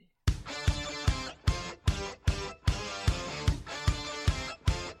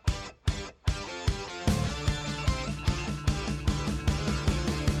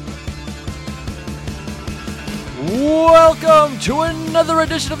to another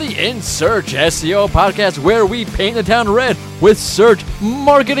edition of the In Search SEO podcast, where we paint the town red with search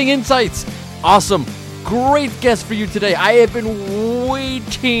marketing insights. Awesome. Great guest for you today. I have been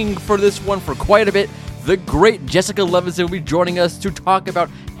waiting for this one for quite a bit. The great Jessica Levinson will be joining us to talk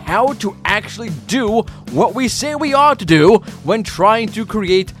about how to actually do what we say we ought to do when trying to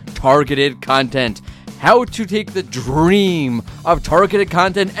create targeted content. How to take the dream of targeted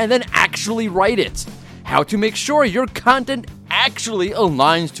content and then actually write it. How to make sure your content actually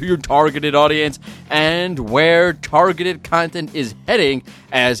aligns to your targeted audience, and where targeted content is heading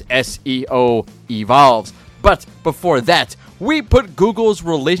as SEO evolves. But before that, we put Google's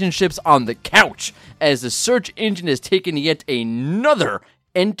relationships on the couch as the search engine has taken yet another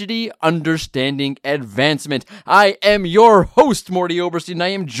entity understanding advancement. I am your host, Morty Oberstein, and I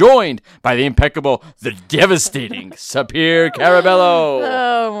am joined by the impeccable, the devastating Sapir Carabello.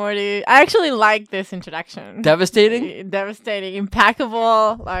 Hello, Morty. I actually like this introduction. Devastating? Devastating.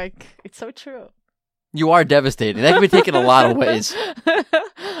 Impeccable. Like, it's so true. You are devastating. That can be taken a lot of ways.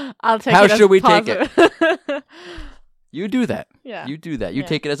 I'll take How it as should we positive. take it? You do that. Yeah. You do that. You Yeah.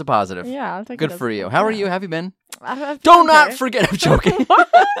 take it as a positive. Yeah, I'll take Good it as for you. positive. How are Yeah. you? Have you been? I've Do been not okay. forget. I'm joking.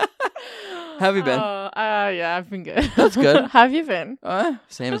 Have you been? Yeah, I've been good. That's good. Have you been?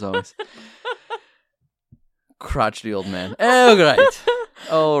 Same as always. Crotchety old man. All right.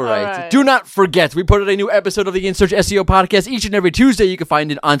 All right. Do not forget, we put out a new episode of the In Search SEO podcast each and every Tuesday. You can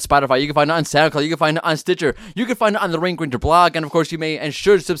find it on Spotify. You can find it on SoundCloud. You can find it on Stitcher. You can find it on the Rank Ranger blog. And of course, you may and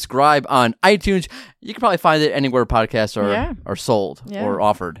should subscribe on iTunes. You can probably find it anywhere podcasts are sold or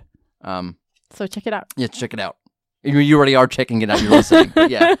offered. So check it out. Yeah, check it out. You already are checking it out. You're listening.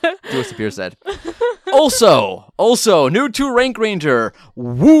 But yeah, do what Sapir said. Also, new to Rank Ranger,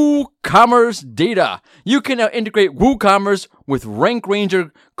 WooCommerce data. You can now integrate WooCommerce with Rank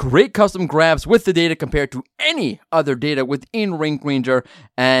Ranger, create custom graphs with the data compared to any other data within Rank Ranger,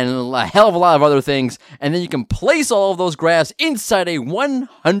 and a hell of a lot of other things. And then you can place all of those graphs inside a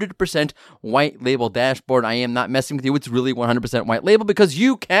 100% white label dashboard. I am not messing with you. It's really 100% white label because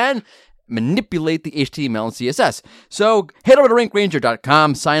you can manipulate the HTML and CSS. So head over to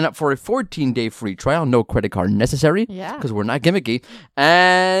rankranger.com, sign up for a 14-day free trial, no credit card necessary, because we're not gimmicky,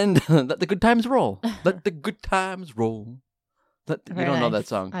 and let the good times roll. Let the good times roll. You don't know that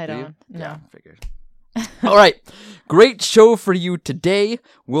song, I do you? don't. No. Yeah, figured. All right. Great show for you today.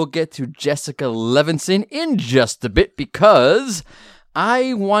 We'll get to Jessica Levinson in just a bit because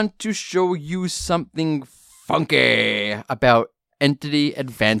I want to show you something funky about entity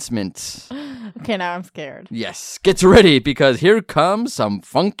advancement. Okay, now I'm scared. Yes, get ready because here comes some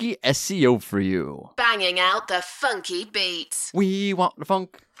funky SEO for you. Banging out the funky beats. We want the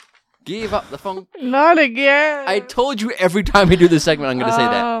funk. Give up the funk. Not again. I told you every time we do this segment I'm going to say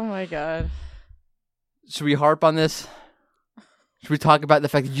that. Oh my god. Should we harp on this? Should we talk about the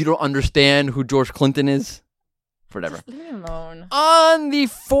fact that you don't understand who George Clinton is? Whatever. Just leave me alone. On the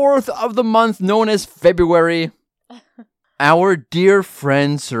 4th of the month known as February, our dear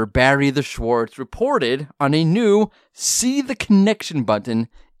friend Sir Barry the Schwartz reported on a new See the Connection button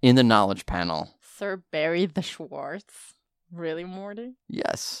in the Knowledge panel. Sir Barry the Schwartz. Really, Morty?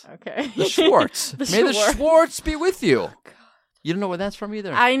 Yes. Okay. The Schwartz. The May the Schwartz. Schwartz be with you. Oh, God. You don't know where that's from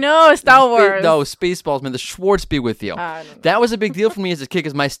either? I know, Star Wars. No, Spaceballs. May the Schwartz be with you. I don't know. That was a big deal for me as a kid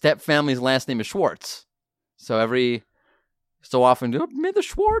because my stepfamily's last name is Schwartz. So every so often, may the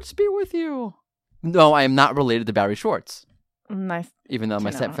Schwartz be with you. No, I am not related to Barry Schwartz. Nice. Even though my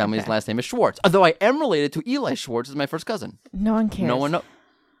know, stepfamily's okay. last name is Schwartz. Although I am related to Eli Schwartz as my first cousin. No one cares. No one knows.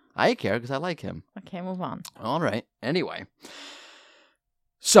 I care because I like him. Okay, move on. All right. Anyway.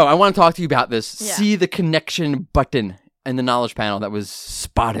 So I want to talk to you about this. Yeah. See the Connection button in the Knowledge panel that was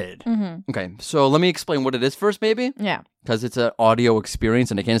spotted. Mm-hmm. Okay. So let me explain what it is first, maybe. Yeah. Because it's an audio experience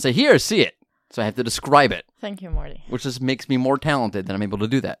and I can't say, here, see it. So I have to describe it. Thank you, Morty. Which just makes me more talented than I'm able to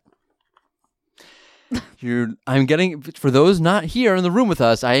do that. I'm getting, for those not here in the room with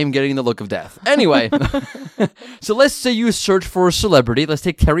us, I am getting the look of death. Anyway, so let's say you search for a celebrity. Let's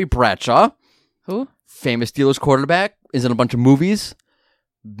take Terry Bradshaw. Who? Famous Steelers quarterback. Is in a bunch of movies.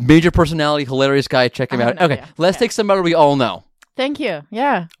 Major personality, hilarious guy. Check him I have out. no Okay, idea. let's take somebody we all know. Thank you.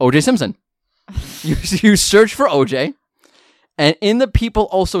 Yeah. O.J. Simpson. You search for O.J. And in the people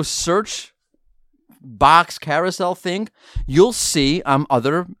also search box carousel thing, you'll see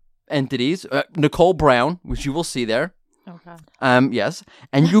other entities. Nicole Brown, which you will see there. Oh, God. Yes.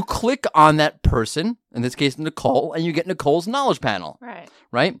 And you click on that person, in this case, Nicole, and you get Nicole's knowledge panel.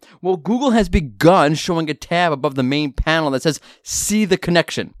 Right? Well, Google has begun showing a tab above the main panel that says, See the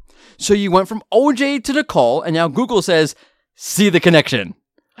Connection. So you went from OJ to Nicole, and now Google says, See the Connection.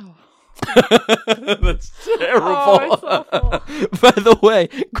 Oh. That's terrible. Oh, it's awful. By the way,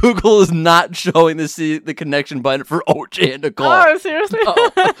 Google is not showing the connection button for OJ and Nicole. Oh, seriously?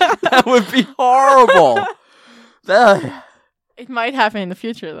 That would be horrible. It might happen in the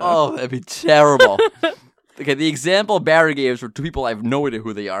future, though. Oh, that'd be terrible. Okay, the example Barry gave is for two people I have no idea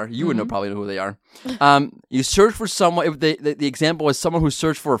who they are. You would probably know who they are. You search for someone. The example was someone who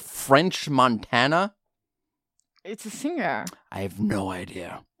searched for French Montana. It's a singer. I have no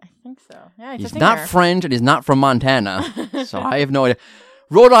idea. I think so. Yeah, it's He's a singer. not French and he's not from Montana, so I have no idea.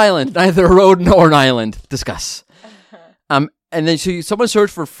 Rhode Island, neither a road nor an island. Discuss. And then someone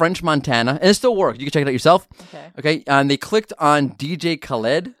searched for French Montana, and it still worked. You can check it out yourself. Okay. They clicked on DJ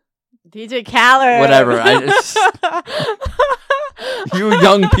Khaled. DJ Khaled. Whatever. You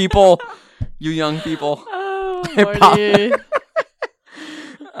young people. Oh, Lordy.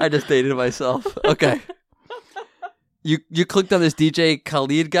 I just dated myself. Okay. You clicked on this DJ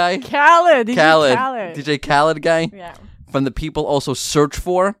Khaled guy? Khaled. DJ Khaled guy? Yeah. From the people also search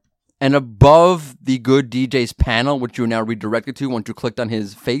for. And above the Good DJs panel, which you're now redirected to once you clicked on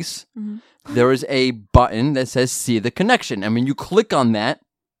his face, there is a button that says See the Connection. And when you click on that,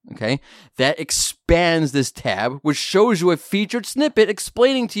 okay, that expands this tab, which shows you a featured snippet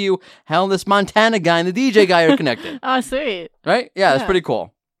explaining to you how this Montana guy and the DJ guy are connected. Oh, sweet. Right? Yeah, that's pretty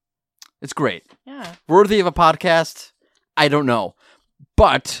cool. It's great. Yeah. Worthy of a podcast? I don't know.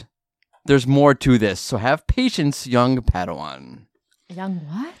 But there's more to this. So have patience, young Padawan. Young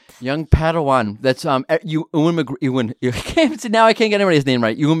what? Young Padawan. That's Ewan now I can't get anybody's name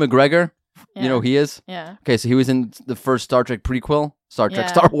right. Ewan McGregor. Yeah. You know who he is? Yeah. Okay, so he was in the first Star Wars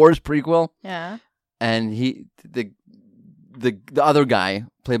prequel. Yeah. And the other guy,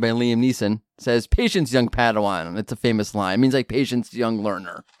 played by Liam Neeson, says, "Patience, young Padawan." It's a famous line. It means like patience, young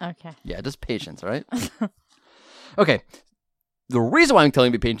learner. Okay. Yeah, just patience, all right? Okay. The reason why I'm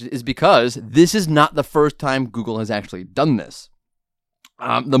telling you to be patient is because this is not the first time Google has actually done this.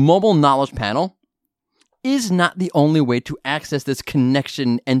 The mobile knowledge panel is not the only way to access this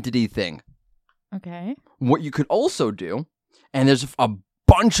connection entity thing. Okay. What you could also do, and there's a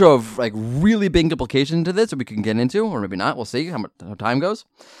bunch of like really big implications to this that we can get into, or maybe not. We'll see how time goes.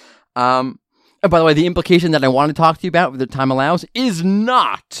 And by the way, the implication that I want to talk to you about, if the time allows, is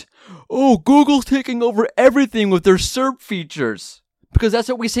not, Google's taking over everything with their SERP features. Because that's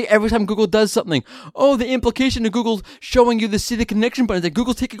what we say every time Google does something. The implication of Google showing you the See the Connection button is that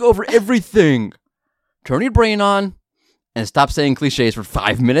Google's taking over everything. Turn your brain on and stop saying cliches for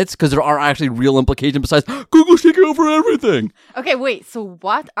 5 minutes, because there are actually real implications besides Google's taking over everything. Okay, wait. So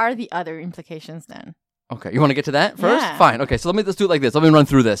what are the other implications then? Okay, you want to get to that first? Yeah. Fine. Okay, so let's do it like this. Let me run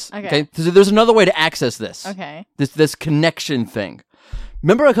through this. Okay. So there's another way to access this. Okay. This connection thing.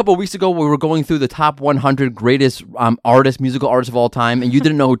 Remember a couple of weeks ago we were going through the top 100 greatest musical artists of all time, and you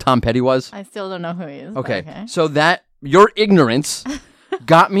didn't know who Tom Petty was? I still don't know who he is. Okay. So that, your ignorance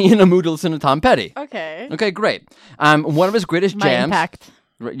got me in a mood to listen to Tom Petty. Okay. Okay, great. One of his greatest My jams, impact.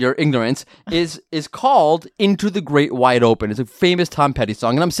 your ignorance, is called Into the Great Wide Open. It's a famous Tom Petty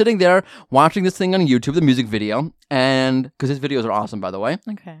song, and I'm sitting there watching this thing on YouTube, the music video, and because his videos are awesome, by the way.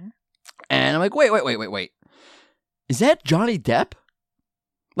 Okay. And I'm like, wait. Is that Johnny Depp?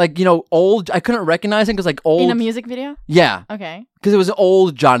 Like, old. I couldn't recognize him because, like, old. In a music video? Yeah. Okay. Because it was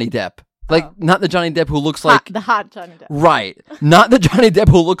old Johnny Depp. Like, not the Johnny Depp who looks like. The hot Johnny Depp. Right. Not the Johnny Depp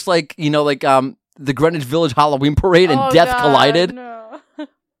who looks like, the Greenwich Village Halloween Parade and Death Collided. No.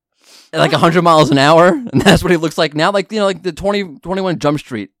 At like 100 miles an hour. And that's what he looks like now. Like, like the 21 Jump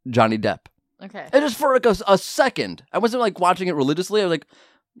Street Johnny Depp. Okay. And just for like a second. I wasn't like watching it religiously. I was like,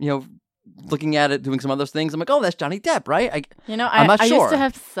 looking at it, doing some other things. I'm like, that's Johnny Depp, right? I'm not sure. I used to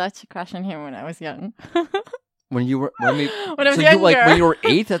have such a crush on him when I was young. When you were when I was younger. When you were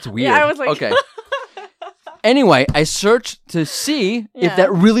 8? That's weird. Yeah, I was like, okay. Anyway, I searched to see if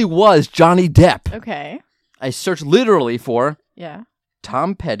that really was Johnny Depp. Okay. I searched literally for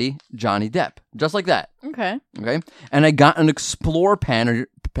Tom Petty, Johnny Depp, just like that. Okay. Okay, and I got an Explore panel.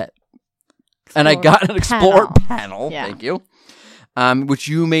 Panel. Yeah. Thank you. Which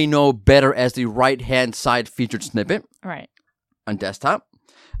you may know better as the right-hand side featured snippet. Right. On desktop.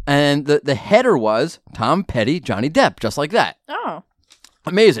 And the header was Tom Petty, Johnny Depp, just like that. Oh.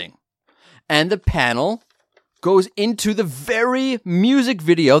 Amazing. And the panel goes into the very music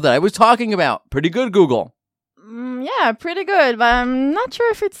video that I was talking about. Pretty good, Google. Yeah, pretty good, but I'm not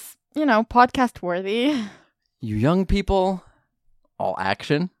sure if it's, podcast worthy. You young people, all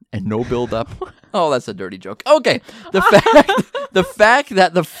action and no build up. Oh, that's a dirty joke. Okay. The fact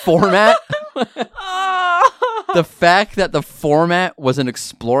that the format was an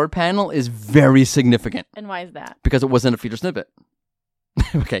Explorer panel is very significant. And why is that? Because it wasn't a feature snippet.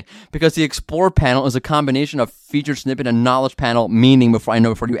 Okay, because the Explore panel is a combination of featured snippet and knowledge panel, meaning, before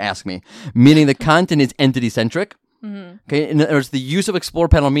you ask me, meaning the content is entity-centric. Okay, in other words, the use of Explore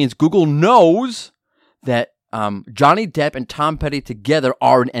panel means Google knows that Johnny Depp and Tom Petty together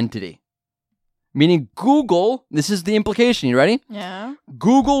are an entity. Meaning Google, this is the implication, you ready? Yeah.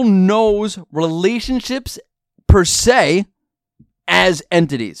 Google knows relationships per se as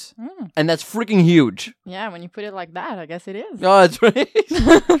entities. And that's freaking huge. Yeah, when you put it like that, I guess it is. Oh, that's right.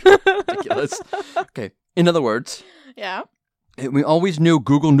 Ridiculous. Okay, in other words, Yeah. we always knew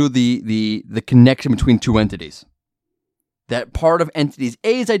Google knew the connection between two entities. That part of entity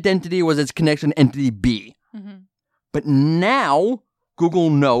A's identity was its connection to entity B. But now Google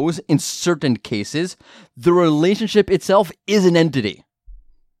knows in certain cases the relationship itself is an entity.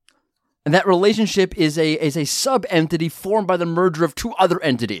 And that relationship is a sub-entity formed by the merger of two other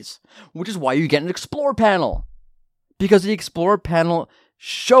entities, which is why you get an Explore panel. Because the Explore panel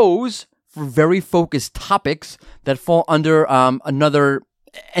shows for very focused topics that fall under another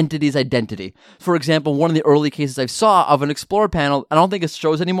entity's identity. For example, one of the early cases I saw of an Explore panel, I don't think it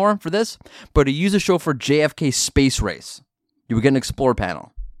shows anymore for this, but it used to show for JFK space race. You would get an Explore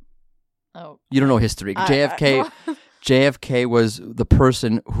panel. Oh. You don't know history. JFK was the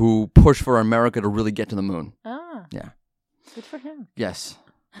person who pushed for America to really get to the moon. Ah. Yeah. Good for him. Yes.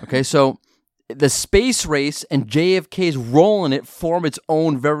 Okay, so the space race and JFK's role in it form its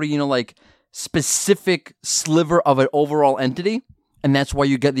own very, specific sliver of an overall entity. And that's why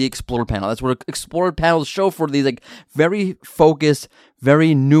you get the Explore panel. That's what Explore panels show for these very focused,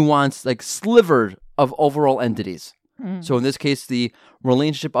 very nuanced sliver of overall entities. So in this case, the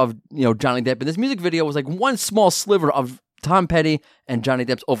relationship of Johnny Depp in this music video was one small sliver of Tom Petty and Johnny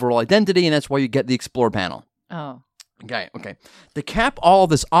Depp's overall identity, and that's why you get the Explore panel. Oh. Okay. To cap all of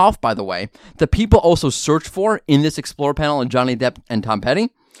this off, by the way, the people also search for in this Explore panel and Johnny Depp and Tom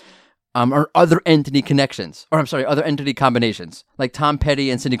Petty are other entity connections, other entity combinations, like Tom Petty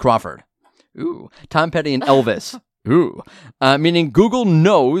and Cindy Crawford. Ooh. Tom Petty and Elvis. Ooh. Meaning Google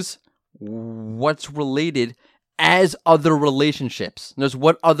knows what's related as other relationships. There's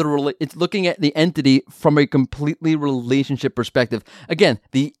what other it's looking at the entity from a completely relationship perspective. Again,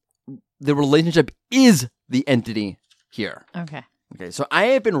 the relationship is the entity here. Okay. So I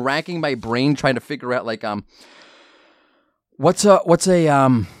have been racking my brain trying to figure out what's the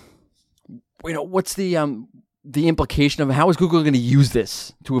implication of how is Google going to use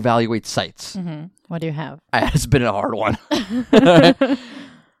this to evaluate sites? What do you have? It's been a hard one.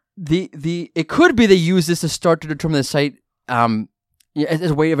 It could be they use this to start to determine the site as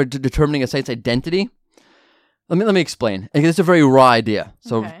a way of determining a site's identity. Let me explain. It's a very raw idea,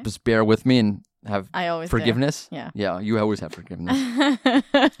 so just bear with me and have forgiveness. Do. Yeah, you always have forgiveness.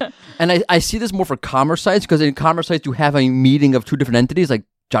 And I see this more for commerce sites, because in commerce sites you have a meeting of two different entities, like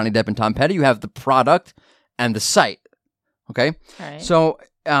Johnny Depp and Tom Petty. You have the product and the site. Okay, right. So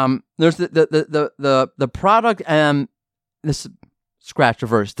there's the product and this. Scratch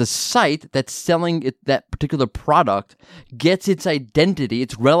reverse. The site that's selling that particular product gets its identity,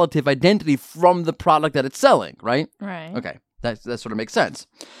 its relative identity from the product that it's selling, right? Right. Okay, that sort of makes sense.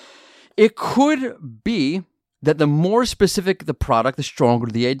 It could be that the more specific the product, the stronger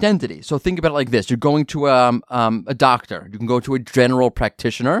the identity. So think about it like this. You're going to a doctor. You can go to a general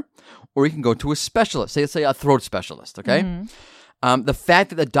practitioner, or you can go to a specialist, say a throat specialist, okay? The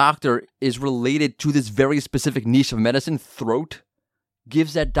fact that the doctor is related to this very specific niche of medicine, throat,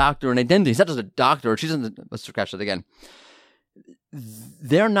 gives that doctor an identity. He's not just a doctor. Let's scratch that again.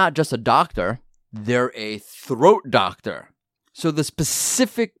 They're not just a doctor. They're a throat doctor. So the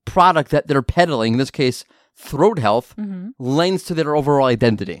specific product that they're peddling, in this case, throat health, lends to their overall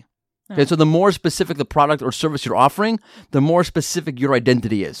identity. Okay, so the more specific the product or service you're offering, the more specific your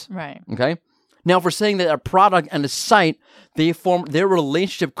identity is. Right. Okay? Now, if we're saying that a product and a site, their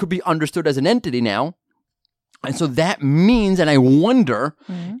relationship could be understood as an entity now. And so that means, and I wonder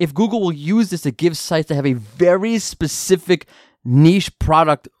if Google will use this to give sites that have a very specific niche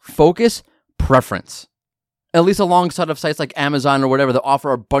product focus preference. At least alongside of sites like Amazon or whatever that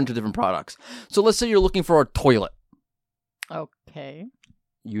offer a bunch of different products. So let's say you're looking for a toilet. Okay.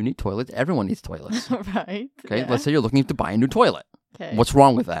 You need toilets. Everyone needs toilets. Right. Okay. Yeah. Let's say you're looking to buy a new toilet. Okay. What's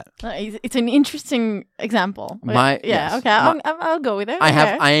wrong with that? It's an interesting example. Yes. Okay. I'll go with it.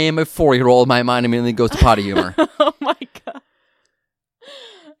 I am a 4-year-old. My mind immediately goes to potty humor. Oh my God.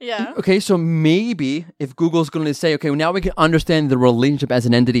 Yeah. Okay, so maybe if Google's going to say, okay, well, now we can understand the relationship as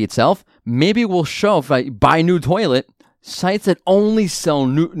an entity itself, maybe we'll show, if I buy a new toilet, sites that only sell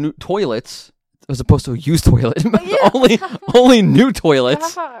new toilets, as opposed to a used toilet, only new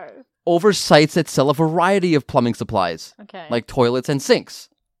toilets, over sites that sell a variety of plumbing supplies, Okay. like toilets and sinks,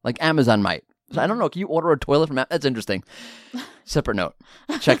 like Amazon might. So I don't know. Can you order a toilet from Amazon? That's interesting. Separate note.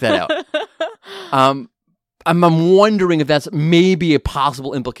 Check that out. I'm wondering if that's maybe a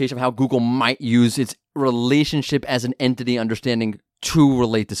possible implication of how Google might use its relationship as an entity understanding to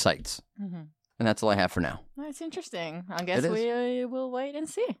relate to sites. Mm-hmm. And that's all I have for now. That's interesting. I guess we will wait and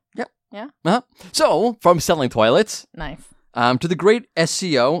see. Yep. Yeah. So, from selling toilets Nice. to the great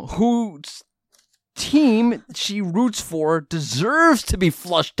SEO whose team she roots for deserves to be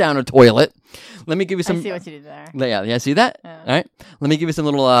flushed down a toilet. Let me give you some... I see what you did there. Yeah, see that? Yeah. All right. Let me give you some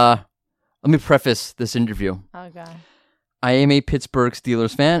little... let me preface this interview. Oh, God. I am a Pittsburgh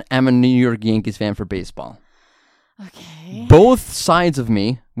Steelers fan. I'm a New York Yankees fan for baseball. Okay. Both sides of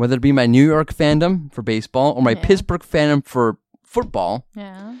me, whether it be my New York fandom for baseball or my Pittsburgh fandom for football,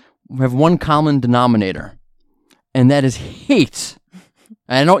 have one common denominator, and that is hate.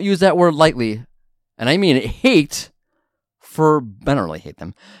 And I don't use that word lightly, and I mean it, hate for, I don't really hate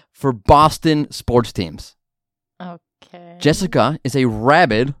them, for Boston sports teams. Okay. Jessica is a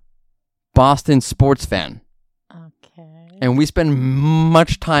rabid Boston sports fan. Okay. And we spend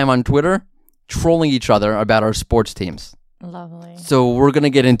much time on Twitter trolling each other about our sports teams. Lovely. So we're going to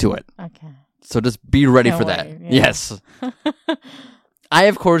get into it. Okay. So just be ready Can't for that. wait, yeah. Yes. I,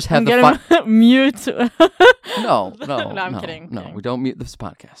 of course, have I'm the gonna mute. No, I'm kidding. No, Kidding. we don't mute this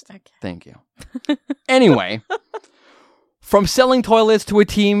podcast. Okay. Thank you. Anyway, from selling toilets to a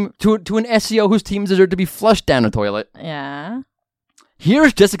team to an SEO whose teams deserve to be flushed down a toilet. Yeah.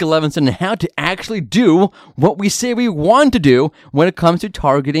 Here's Jessica Levinson and how to actually do what we say we want to do when it comes to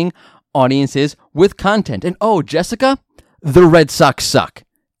targeting audiences with content. And Jessica, the Red Sox suck.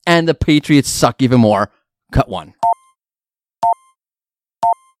 And the Patriots suck even more. Cut one.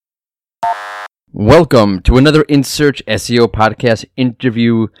 Welcome to another In Search SEO podcast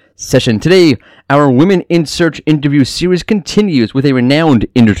interview session. Today, our Women in Search interview series continues with a renowned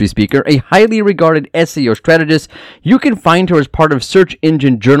industry speaker, a highly regarded SEO strategist. You can find her as part of Search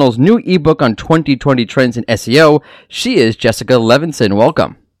Engine Journal's new ebook on 2020 trends in SEO. She is Jessica Levinson.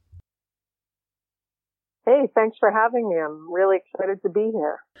 Welcome. Hey, thanks for having me. I'm really excited to be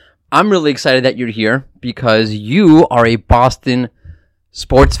here. I'm really excited that you're here because you are a Boston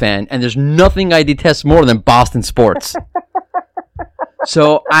sports fan, and there's nothing I detest more than Boston sports.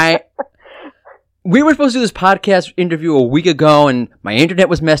 So we were supposed to do this podcast interview a week ago, and my internet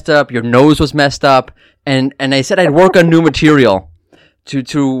was messed up, your nose was messed up, and I said I'd work on new material to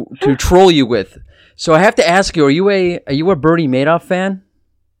troll you with. So I have to ask you, are you a Bernie Madoff fan?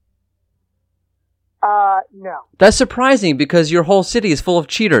 No. That's surprising because your whole city is full of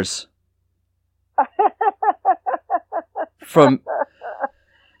cheaters. From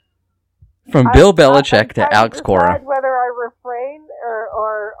Bill Belichick to Alex Cora. Whether I refrain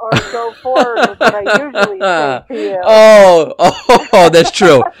or go forward with what I usually say to you. Oh, that's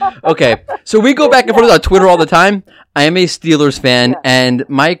true. Okay, so we go back and forth on Twitter all the time. I am a Steelers fan, and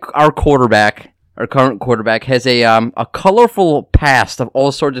our current quarterback, has a colorful past of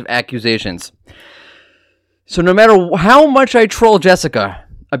all sorts of accusations. So no matter how much I troll Jessica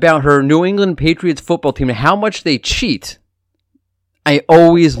about her New England Patriots football team and how much they cheat, I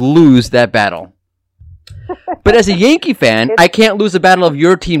always lose that battle. But as a Yankee fan, I can't lose the battle of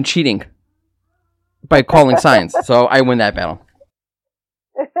your team cheating by calling signs. So I win that battle.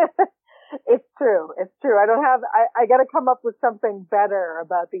 It's true. I got to come up with something better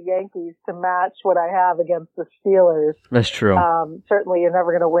about the Yankees to match what I have against the Steelers. That's true. Certainly you're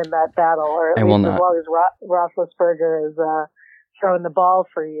never going to win that battle, or at least as long as Roethlisberger is throwing the ball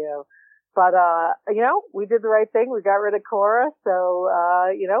for you. But, we did the right thing. We got rid of Cora. So,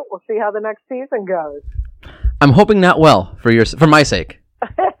 we'll see how the next season goes. I'm hoping not well for my sake.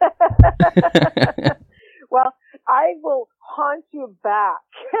 Well, I will haunt you back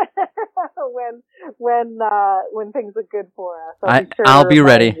when things look good for us. I'll be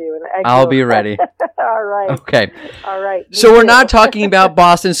ready. I'll be ready. All right. Okay. All right. So we're not talking about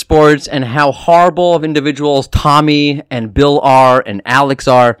Boston sports and how horrible of individuals Tommy and Bill are and Alex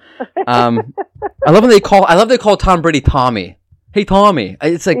are. I love they call Tom Brady Tommy. Hey Tommy.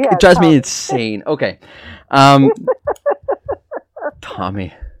 It's like it drives me insane. Okay.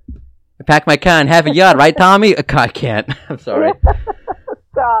 Tommy. I pack my car and have a yacht, right, Tommy? I can't. I'm sorry.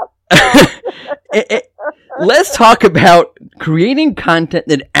 Stop. Let's talk about creating content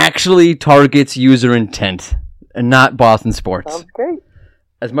that actually targets user intent and not Boston sports. Sounds great.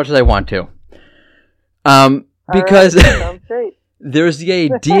 As much as I want to. Because sounds great. There's the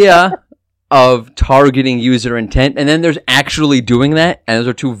idea of targeting user intent, and then there's actually doing that, and those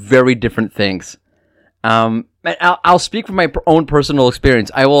are two very different things. I'll speak from my own personal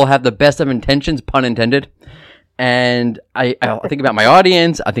experience. I will have the best of intentions, pun intended. And I'll think about my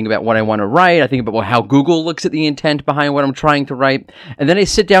audience. I think about what I want to write. I think about how Google looks at the intent behind what I'm trying to write. And then I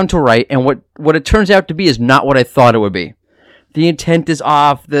sit down to write, and what it turns out to be is not what I thought it would be. The intent is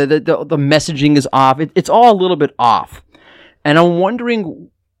off. The messaging is off. It's all a little bit off. And I'm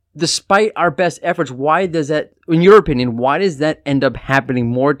wondering, despite our best efforts, why does that, in your opinion, why does that end up happening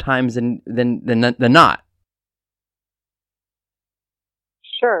more times than not?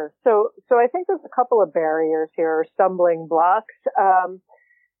 Sure. So I think there's a couple of barriers here, stumbling blocks.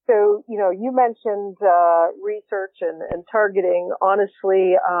 So, you mentioned research and targeting.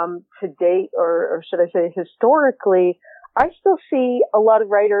 Honestly, to date, or should I say historically, I still see a lot of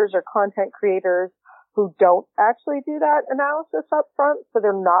writers or content creators who don't actually do that analysis up front. So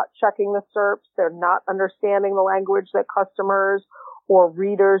they're not checking the SERPs. They're not understanding the language that customers or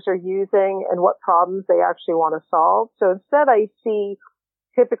readers are using and what problems they actually want to solve. So instead, I see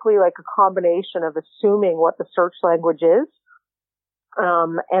typically like a combination of assuming what the search language is,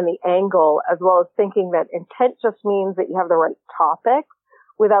 and the angle, as well as thinking that intent just means that you have the right topic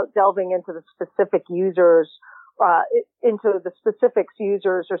without delving into the specific users, into the specifics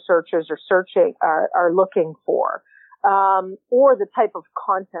users or searchers are searching, are looking for, or the type of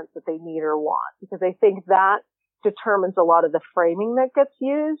content that they need or want, because I think that determines a lot of the framing that gets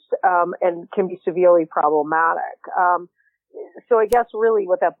used, and can be severely problematic. So I guess really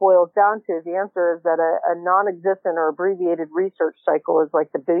what that boils down to is the answer is that a non-existent or abbreviated research cycle is like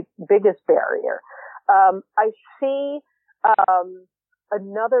the biggest barrier. I see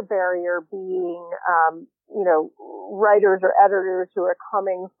another barrier being, writers or editors who are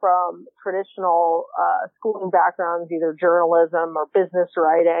coming from traditional schooling backgrounds, either journalism or business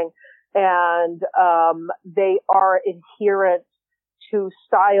writing, and they are adherent to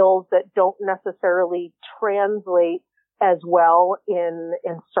styles that don't necessarily translate as well in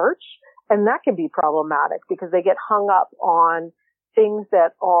search. And that can be problematic because they get hung up on things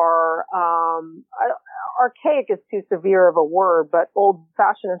that are, archaic is too severe of a word, but old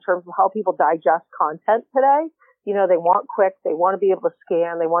fashioned in terms of how people digest content today. They want quick, they want to be able to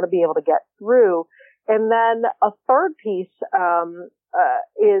scan, they want to be able to get through. And then a third piece,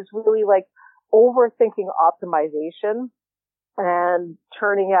 is really like overthinking optimization and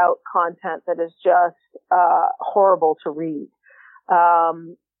turning out content that is just horrible to read.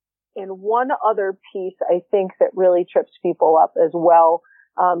 And one other piece I think that really trips people up as well,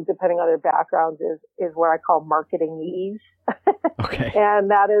 depending on their backgrounds, is what I call marketing ease. Okay.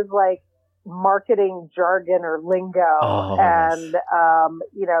 And that is like marketing jargon or lingo. Oh, and,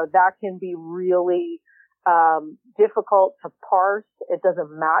 yes. That can be really difficult to parse. It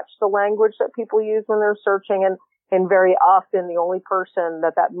doesn't match the language that people use when they're searching. And very often the only person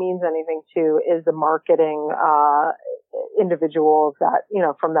that means anything to is the marketing, individual of that,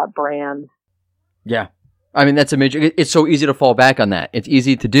 from that brand. Yeah. I mean, that's amazing. It's so easy to fall back on that. It's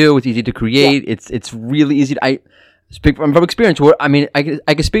easy to do. It's easy to create. Yeah. It's really easy. I speak from experience. I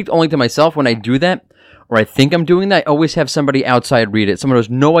can speak only to myself when I do that, or I think I'm doing that. I always have somebody outside read it. Someone who has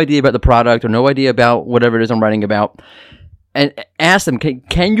no idea about the product or no idea about whatever it is I'm writing about. And ask them,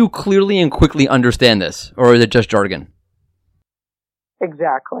 can you clearly and quickly understand this? Or is it just jargon?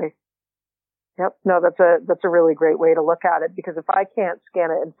 Exactly. Yep. No, that's a really great way to look at it, because if I can't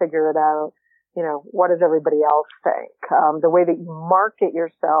scan it and figure it out, what does everybody else think? The way that you market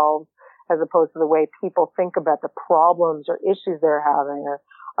yourselves as opposed to the way people think about the problems or issues they're having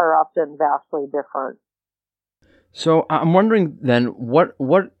are often vastly different. So I'm wondering then, what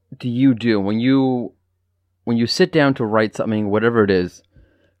do you do when you sit down to write something, whatever it is,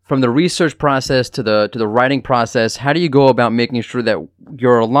 from the research process to the writing process? How do you go about making sure that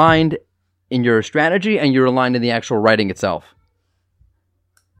you're aligned in your strategy and you're aligned in the actual writing itself?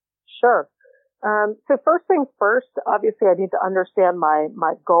 Sure. So first things first, obviously I need to understand my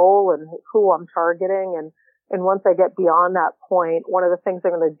goal and who I'm targeting. And once I get beyond that point, one of the things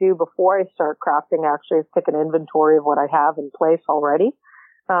I'm going to do before I start crafting actually is take an inventory of what I have in place already.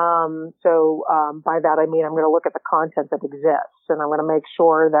 By that I mean I'm going to look at the content that exists, and I'm going to make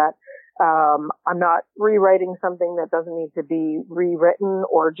sure that I'm not rewriting something that doesn't need to be rewritten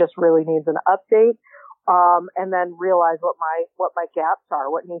or just really needs an update. And then realize what my gaps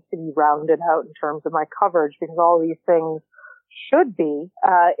are, what needs to be rounded out in terms of my coverage, because all these things should be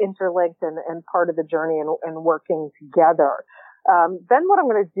interlinked and part of the journey and working together. Then what I'm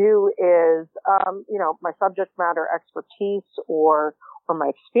going to do is, my subject matter expertise or my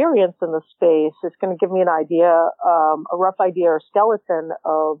experience in the space is going to give me an idea, a rough idea or skeleton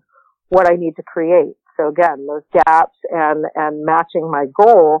of what I need to create. So again, those gaps and matching my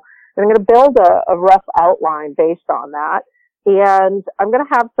goal. And I'm going to build a rough outline based on that. And I'm going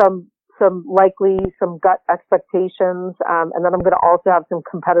to have some gut expectations. And then I'm going to also have some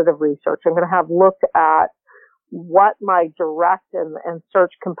competitive research. I'm going to have looked at what my direct and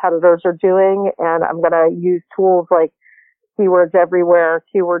search competitors are doing. And I'm going to use tools like Keywords Everywhere,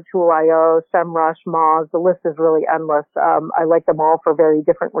 Keyword Tool.io, SEMrush, Moz. The list is really endless. I like them all for very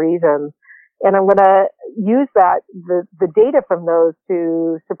different reasons. And I'm going to use the data from those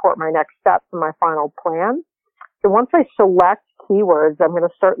to support my next steps and my final plan. So once I select keywords, I'm going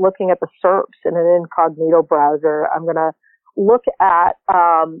to start looking at the SERPs in an incognito browser. I'm going to look at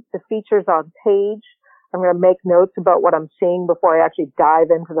the features on page. I'm going to make notes about what I'm seeing before I actually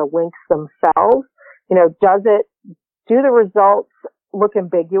dive into the links themselves. Do the results look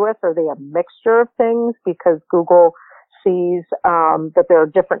ambiguous? Are they a mixture of things because Google sees that there are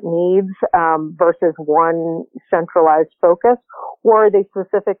different needs versus one centralized focus, or are they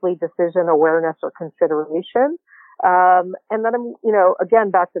specifically decision awareness or consideration? And then I'm,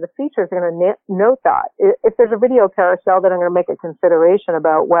 again, back to the features, I'm going to note that. If there's a video carousel, then I'm going to make a consideration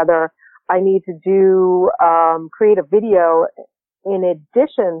about whether I need to create a video in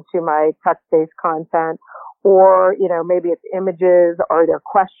addition to my text-based content, or, maybe it's images. Are there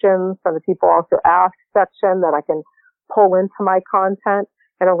questions from the people also ask section that I can pull into my content?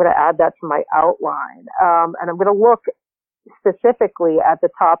 And I'm going to add that to my outline. And I'm going to look specifically at the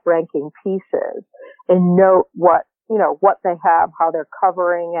top ranking pieces and note what they have, how they're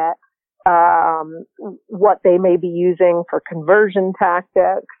covering it, what they may be using for conversion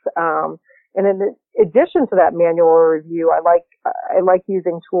tactics. And in addition to that manual review, I like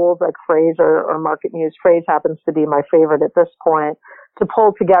using tools like Phrase or Market Muse. Phrase happens to be my favorite at this point to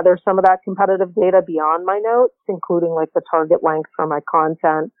pull together some of that competitive data beyond my notes, including like the target length for my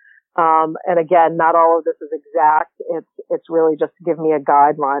content. And again, not all of this is exact. It's really just to give me a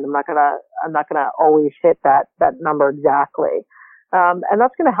guideline. I'm not gonna always hit that number exactly. And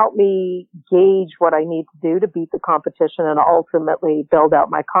that's going to help me gauge what I need to do to beat the competition and ultimately build out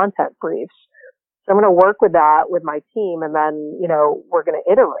my content briefs. So I'm going to work with that with my team, and then, we're going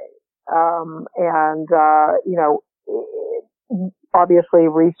to iterate. Obviously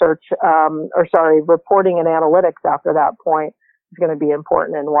reporting and analytics after that point is going to be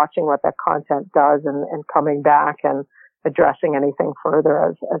important, and watching what that content does and coming back and addressing anything further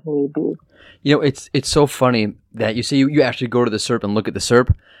as need be. It's so funny that you say you actually go to the SERP and look at the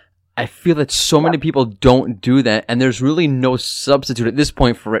SERP. I feel that so many people don't do that, and there's really no substitute at this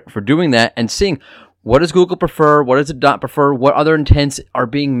point for doing that and seeing what does Google prefer, what does it not prefer, what other intents are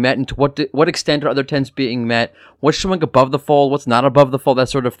being met, and to what extent are other intents being met, what's showing above the fold, what's not above the fold, that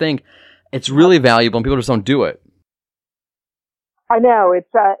sort of thing. It's really valuable, and people just don't do it. I know it's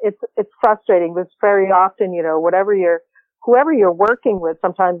frustrating, but very often, whoever you're working with,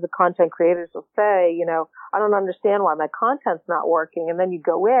 sometimes the content creators will say, I don't understand why my content's not working. And then you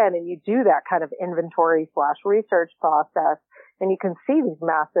go in and you do that kind of inventory/research process, and you can see these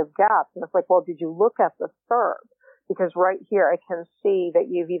massive gaps. And it's like, well, did you look at the SERP? Because right here, I can see that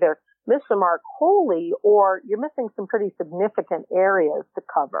you've either missed the mark wholly, or you're missing some pretty significant areas to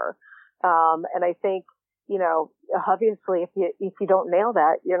cover. And I think, obviously, if you don't nail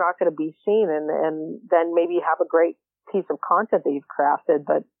that, you're not going to be seen, and then maybe you have a great piece of content that you've crafted,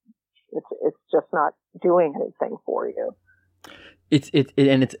 but it's just not doing anything for you. It's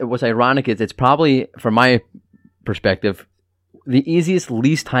what's ironic is it's probably, from my perspective, the easiest,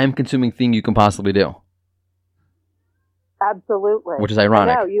 least time consuming thing you can possibly do. Absolutely. Which is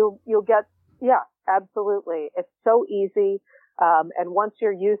ironic. I know, you'll get, absolutely. It's so easy. And once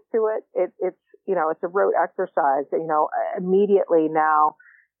you're used to it, it's a rote exercise. Immediately now,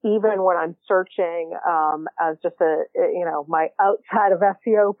 even when I'm searching, as just my outside of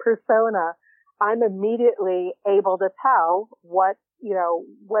SEO persona, I'm immediately able to tell whether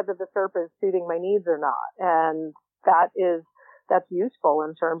the SERP is suiting my needs or not. And that's useful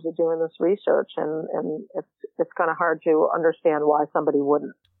in terms of doing this research. And it's kind of hard to understand why somebody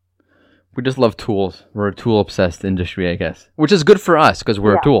wouldn't. We just love tools. We're a tool obsessed industry, I guess, which is good for us because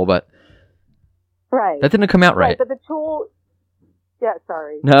we're a tool, but that didn't come out right. But the tool,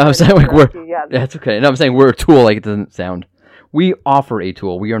 sorry. No, I'm saying that's okay. No, I'm saying we're a tool. Like, it doesn't sound. We offer a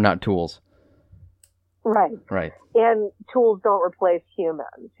tool. We are not tools. Right. Right. And tools don't replace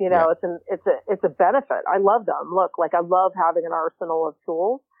humans. It's a benefit. I love them. Look, I love having an arsenal of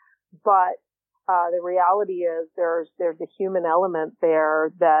tools, but the reality is there's a human element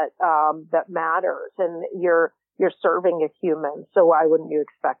there that matters, and you're serving a human. So why wouldn't you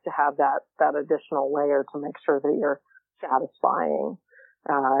expect to have that additional layer to make sure that you're satisfying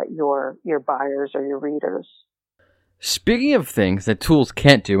your buyers or your readers? Speaking of things that tools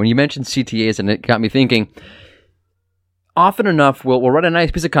can't do, and you mentioned CTAs, and it got me thinking, often enough, we'll write a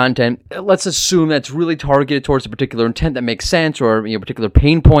nice piece of content. Let's assume that's really targeted towards a particular intent that makes sense or a particular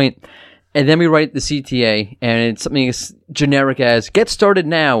pain point. And then we write the CTA, and it's something as generic as get started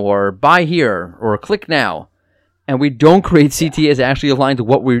now or buy here or click now. And we don't create CTAs that actually align to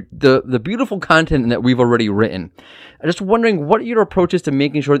what the beautiful content that we've already written. I'm just wondering what your approach is to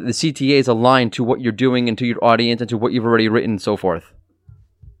making sure that the CTAs align to what you're doing and to your audience and to what you've already written and so forth.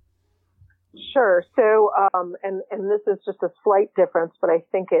 Sure. So, and this is just a slight difference, but I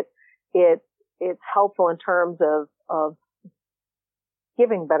think it's helpful in terms of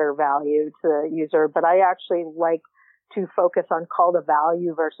giving better value to the user. But I actually like to focus on call to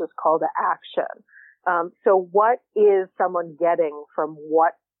value versus call to action. So what is someone getting from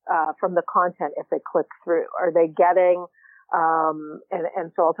from the content if they click through? Are they getting,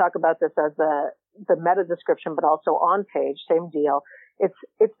 and so I'll talk about this as the meta description, but also on page, same deal.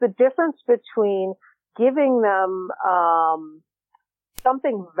 It's the difference between giving them,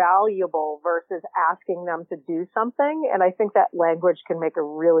 something valuable versus asking them to do something. And I think that language can make a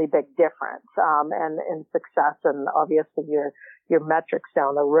really big difference, and in success and obviously your metrics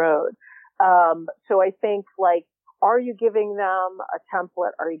down the road. So I think are you giving them a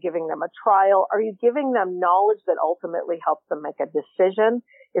template? Are you giving them a trial? Are you giving them knowledge that ultimately helps them make a decision?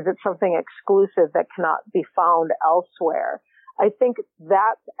 Is it something exclusive that cannot be found elsewhere? I think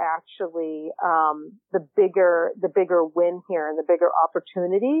that's actually, the bigger win here and the bigger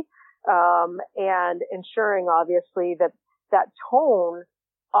opportunity, and ensuring obviously that tone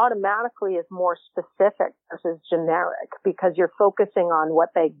automatically is more specific versus generic because you're focusing on what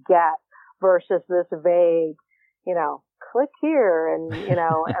they get versus this vague, click here and,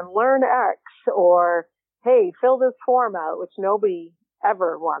 and learn X, or, hey, fill this form out, which nobody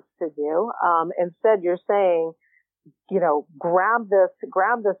ever wants to do. Instead, you're saying, grab this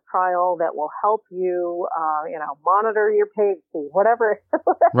trial that will help you, monitor your page speed, whatever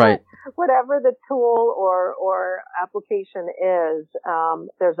the tool or application is,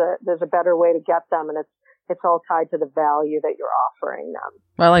 there's a better way to get them, and it's all tied to the value that you're offering them.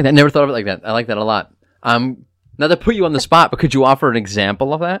 Well, I like that. Never thought of it like that. I like that a lot. Now to put you on the spot, but could you offer an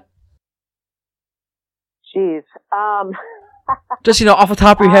example of that? Jeez. Just, off the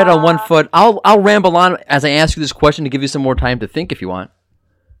top of your head on one foot. I'll ramble on as I ask you this question to give you some more time to think if you want.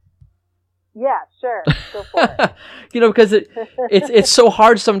 Yeah, sure. Go for it. Because it's so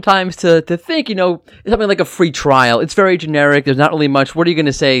hard sometimes to think, something like a free trial. It's very generic. There's not really much. What are you going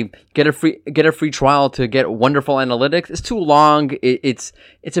to say? Get a free trial to get wonderful analytics? It's too long. It's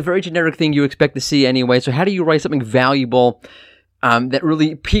a very generic thing you expect to see anyway. So how do you write something valuable that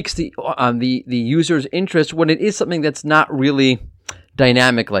really piques the user's interest when it is something that's not really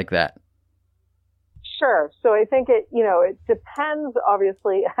dynamic like that? Sure. So I think it depends,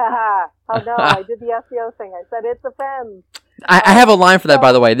 obviously. Oh no, I did the SEO thing. I said it depends. I have a line for that,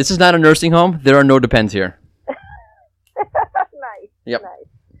 by the way. This is not a nursing home. There are no depends here. Nice. Yep. Nice.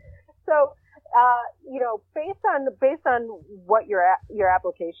 So, based on what your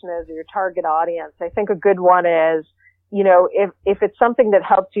application is or your target audience, I think a good one is, if it's something that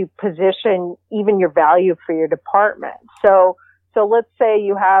helps you position even your value for your department. So let's say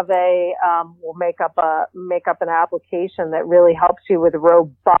you have we'll make up an application that really helps you with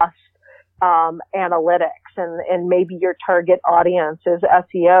robust, analytics, and maybe your target audience is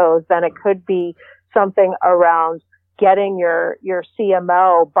SEOs, then it could be something around getting your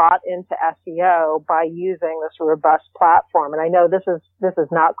CMO bought into SEO by using this robust platform. And I know this is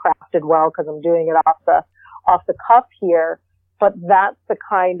not crafted well because I'm doing it off the cuff here, but that's the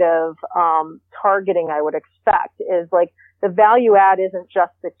kind of, targeting I would expect is the value add isn't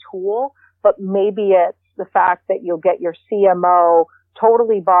just the tool, but maybe it's the fact that you'll get your CMO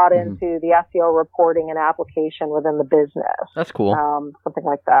totally bought into the SEO reporting and application within the business. That's cool. Something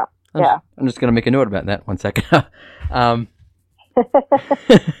like that. I'm just going to make a note about that. 1 second.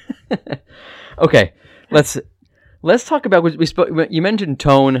 Okay. Let's talk about, you mentioned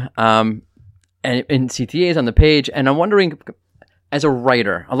tone, and CTAs on the page, and I'm wondering, as a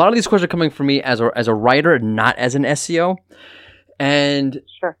writer, a lot of these questions are coming from me as a writer, not as an SEO. And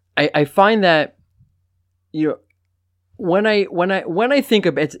sure. I find that, when I think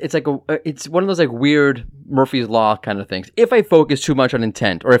of it, it's one of those weird Murphy's Law kind of things. If I focus too much on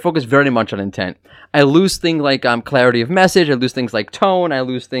intent, or I focus very much on intent, I lose things like clarity of message. I lose things like tone. I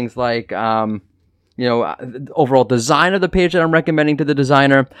lose things like overall design of the page that I'm recommending to the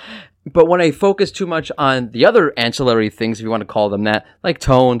designer. But when I focus too much on the other ancillary things, if you want to call them that, like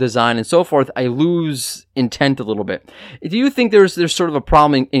tone, design, and so forth, I lose intent a little bit. Do you think there's sort of a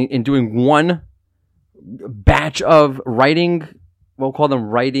problem in doing one batch of writing, we'll call them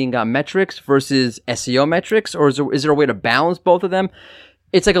writing metrics versus SEO metrics, or is there a way to balance both of them?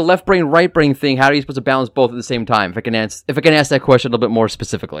 It's like a left brain, right brain thing. How are you supposed to balance both at the same time? If I can ask that question a little bit more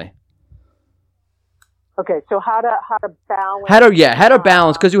specifically. Okay, so how to balance? How to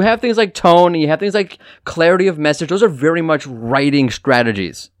balance, because you have things like tone and you have things like clarity of message. Those are very much writing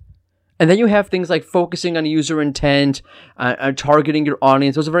strategies. And then you have things like focusing on user intent, targeting your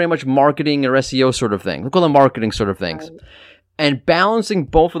audience. Those are very much marketing or SEO sort of thing. We call them marketing sort of things. Right. And balancing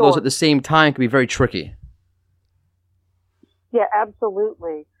both of those at the same time can be very tricky. Yeah,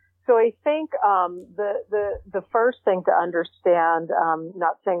 absolutely. So I think the first thing to understand,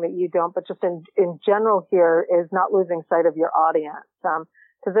 not saying that you don't, but just in general here, is not losing sight of your audience.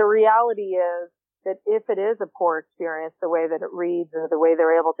 Because the reality is that if it is a poor experience, the way that it reads or the way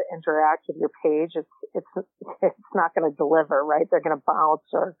they're able to interact with your page, it's not going to deliver, right? They're going to bounce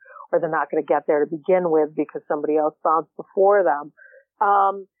or they're not going to get there to begin with because somebody else bounced before them.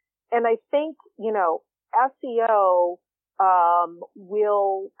 And I think, SEO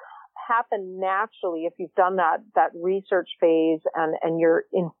will happen naturally if you've done that research phase and you're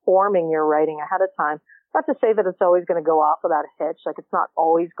informing your writing ahead of time. Not to say that it's always going to go off without a hitch, like it's not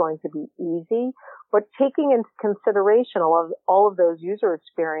always going to be easy, but taking into consideration all of those user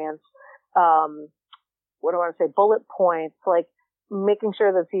experience, bullet points, like making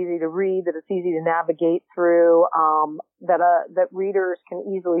sure that it's easy to read, that it's easy to navigate through, that readers can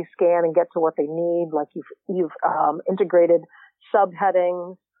easily scan and get to what they need, like you've integrated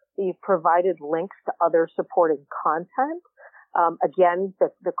subheadings, you've provided links to other supporting content. Again,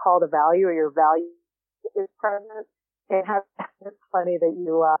 the call to value or your value is present. And it's funny that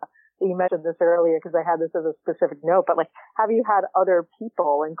you mentioned this earlier because I had this as a specific note, but like, have you had other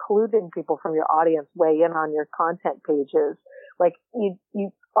people, including people from your audience, weigh in on your content pages? Like, you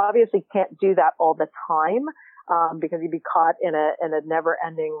obviously can't do that all the time, because you'd be caught in a never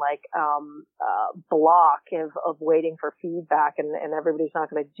ending, block of waiting for feedback and everybody's not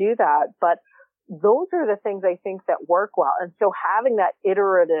going to do that. But those are the things I think that work well. And so having that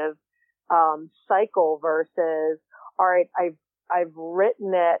iterative, cycle versus, all right, I've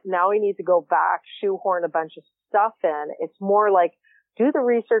written it. Now I need to go back, shoehorn a bunch of stuff in. It's more like do the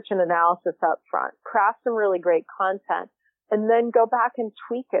research and analysis up front, craft some really great content, and then go back and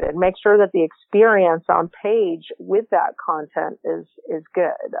tweak it and make sure that the experience on page with that content is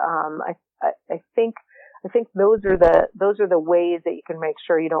good. I think those are the ways that you can make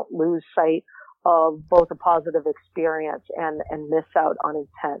sure you don't lose sight of both a positive experience and miss out on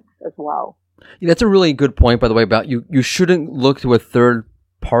intent as well. Yeah, that's a really good point, by the way, about you shouldn't look to a third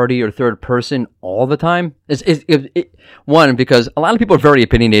party or third person all the time. One, because a lot of people are very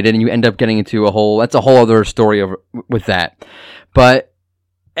opinionated and you end up getting into that's a whole other story with that. But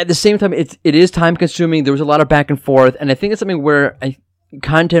at the same time, it is time consuming. There was a lot of back and forth. And I think it's something where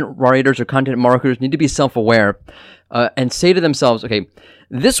content writers or content marketers need to be self-aware and say to themselves, okay,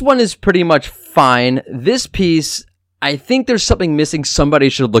 this one is pretty much fine. This piece, I think there's something missing. Somebody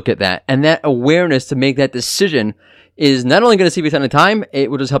should look at that. And that awareness to make that decision is not only going to save you a ton of time,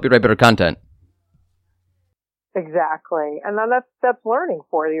 it will just help you write better content. Exactly. And then that's learning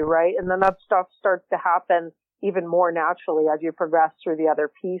for you, right? And then that stuff starts to happen even more naturally as you progress through the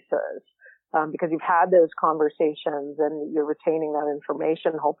other pieces. Because you've had those conversations and you're retaining that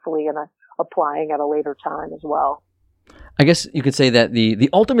information, hopefully, and applying at a later time as well. I guess you could say that the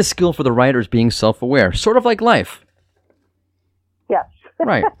ultimate skill for the writer is being self-aware, sort of like life. Yes.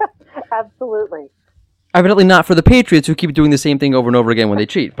 Right. Absolutely. Evidently not for the Patriots who keep doing the same thing over and over again when they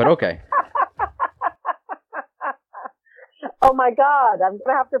cheat, but okay. Oh my God, I'm going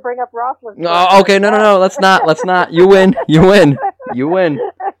to have to bring up Roethlisberger. No, okay, no, let's not. You win.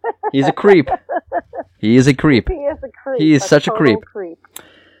 He's a creep. He is a creep. He is such a creep.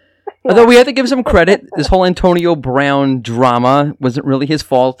 Although we have to give some credit, this whole Antonio Brown drama wasn't really his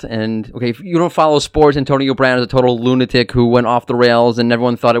fault. And, okay, if you don't follow sports, Antonio Brown is a total lunatic who went off the rails, and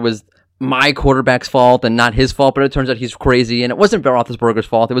everyone thought it was my quarterback's fault and not his fault, but it turns out he's crazy, and it wasn't Roethlisberger's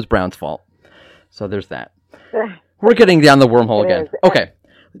fault, it was Brown's fault. So there's that. We're getting down the wormhole again. Okay,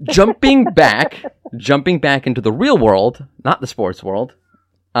 jumping back into the real world, not the sports world.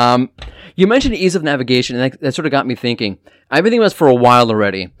 You mentioned ease of navigation, and that sort of got me thinking. I've been thinking about this for a while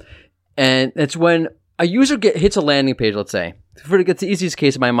already, and it's when a user hits a landing page, let's say. It's the easiest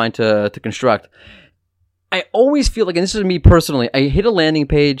case in my mind to construct. I always feel like, and this is me personally, I hit a landing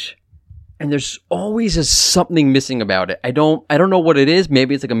page, and there's always something missing about it. I don't know what it is.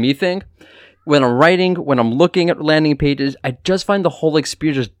 Maybe it's like a me thing. When I'm writing, when I'm looking at landing pages, I just find the whole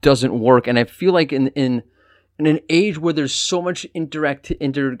experience just doesn't work. And I feel like in in an age where there's so much interaction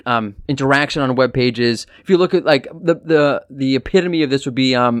on web pages. If you look at like the epitome of this would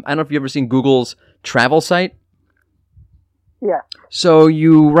be, I don't know if you've ever seen Google's travel site. Yeah. So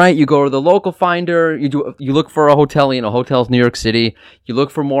you go to the local finder, you look for a hotel, hotels New York City, you look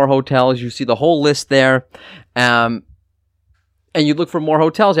for more hotels, you see the whole list there, and you look for more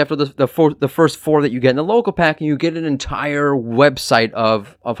hotels after the first 4 that you get in the local pack, and you get an entire website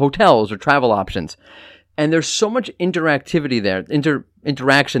of hotels or travel options. And there's so much interactivity there,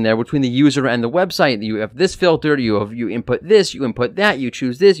 interaction there between the user and the website. You have this filter, you input this, you input that, you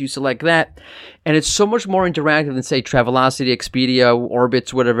choose this, you select that. And it's so much more interactive than, say, Travelocity, Expedia,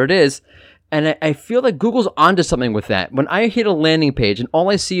 Orbitz, whatever it is. And I feel like Google's onto something with that. When I hit a landing page and all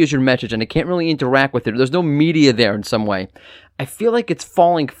I see is your message and I can't really interact with it, there's no media there in some way, I feel like it's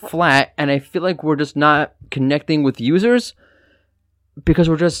falling flat, and I feel like we're just not connecting with users because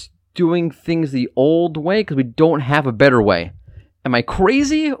we're just doing things the old way because we don't have a better way. Am I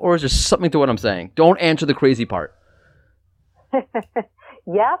crazy, or is there something to what I'm saying? Don't answer the crazy part.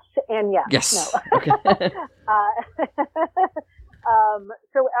 Yes and yes. Yes. No. Okay.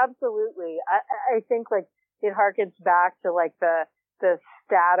 So absolutely. I think like it harkens back to like the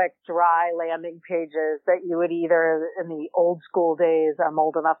static, dry landing pages that you would either in the old school days, I'm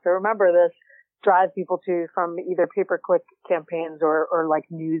old enough to remember this, drive people to from either pay-per-click campaigns or like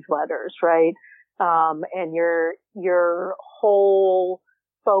newsletters, right? And your whole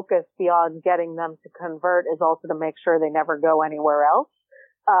focus beyond getting them to convert is also to make sure they never go anywhere else.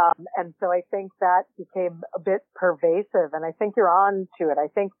 And so I think that became a bit pervasive, and I think you're on to it. I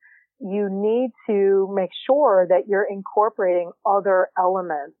think you need to make sure that you're incorporating other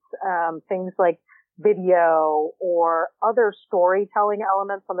elements, things like video or other storytelling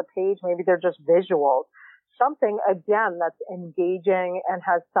elements on the page. Maybe they're just visuals. Something, again, that's engaging and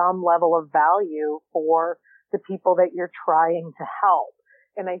has some level of value for the people that you're trying to help.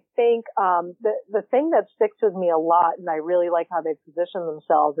 And I think the thing that sticks with me a lot, and I really like how they position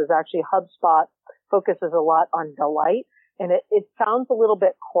themselves, is actually HubSpot focuses a lot on delight. And it sounds a little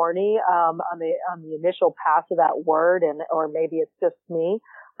bit corny on the initial pass of that word, or maybe it's just me,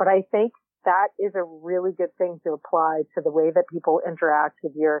 but I think that is a really good thing to apply to the way that people interact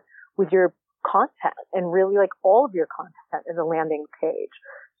with your content, and really like all of your content is a landing page.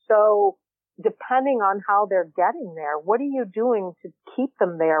 So depending on how they're getting there, what are you doing to keep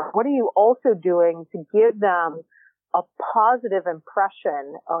them there? What are you also doing to give them a positive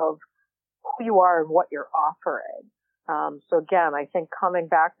impression of who you are and what you're offering? So again, I think coming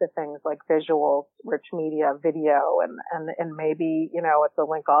back to things like visuals, rich media, video, and maybe, it's a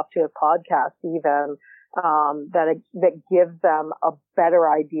link off to a podcast even, that gives them a better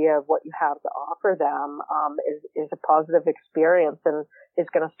idea of what you have to offer them, is a positive experience and is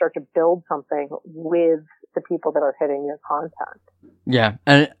going to start to build something with the people that are hitting your content. Yeah.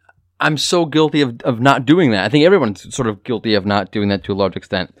 And I'm so guilty of not doing that. I think everyone's sort of guilty of not doing that to a large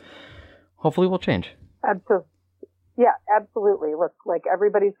extent. Hopefully we'll change. Absolutely. Yeah, absolutely. Look, like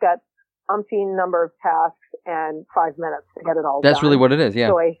everybody's got umpteen number of tasks and 5 minutes to get it all done. That's really what it is, yeah.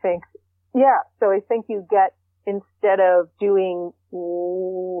 So I think you get, instead of doing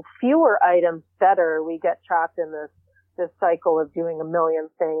fewer items better, we get trapped in this cycle of doing a million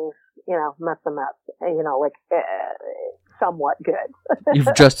things, mess, somewhat good.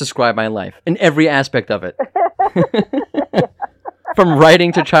 You've just described my life in every aspect of it. From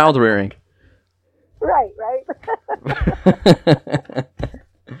writing to child rearing. Right.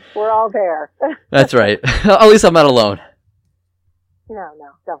 We're all there. That's right. At least I'm not alone. No,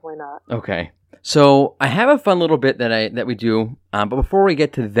 definitely not. Okay. So I have a fun little bit that we do, but before we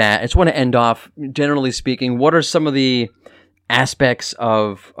get to that, I just want to end off, generally speaking, what are some of the aspects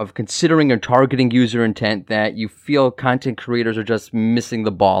of considering or targeting user intent that you feel content creators are just missing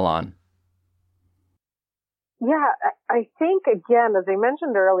the ball on? Yeah, I think, again, as I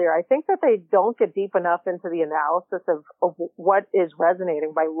mentioned earlier, I think that they don't get deep enough into the analysis of what is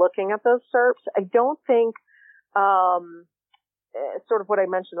resonating by looking at those SERPs. I don't think, sort of what I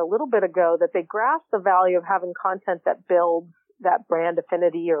mentioned a little bit ago, that they grasp the value of having content that builds that brand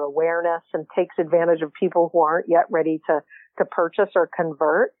affinity or awareness and takes advantage of people who aren't yet ready to purchase or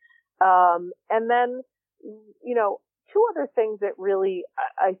convert. And then, two other things that really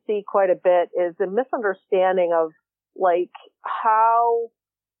I see quite a bit is a misunderstanding of like how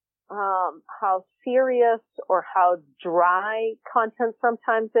serious or how dry content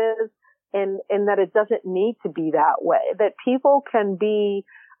sometimes is, and that it doesn't need to be that way. That people can be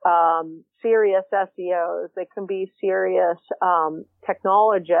serious SEOs, they can be serious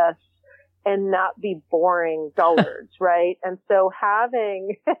technologists, and not be boring dullards, right? And so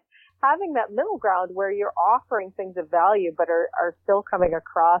having having that middle ground where you're offering things of value but are still coming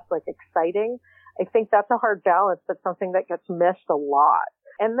across like exciting, I think that's a hard balance, but something that gets missed a lot.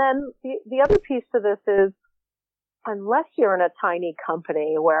 And then the other piece to this is, unless you're in a tiny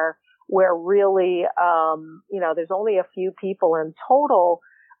company where really, there's only a few people in total,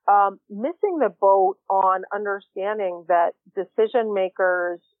 missing the boat on understanding that decision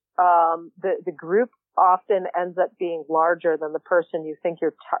makers, the group often ends up being larger than the person you think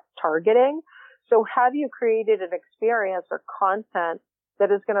you're targeting. So have you created an experience or content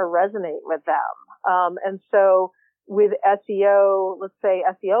that is going to resonate with them? And so with SEO, let's say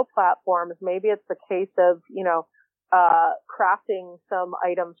SEO platforms, maybe it's the case of, crafting some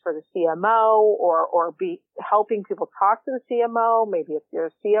items for the CMO or be helping people talk to the CMO. Maybe it's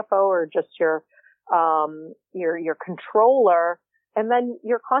your CFO or just your controller, and then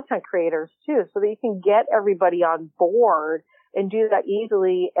your content creators too, so that you can get everybody on board and do that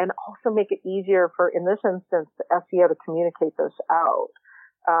easily, and also make it easier for, in this instance, the SEO to communicate this out.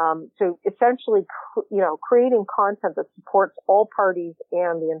 So essentially, creating content that supports all parties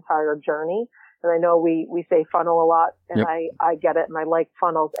and the entire journey. And I know we say funnel a lot, and yep. I get it, and I like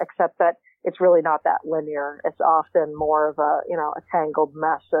funnels, except that it's really not that linear. It's often more of a tangled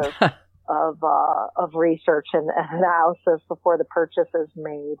mess of research and analysis before the purchase is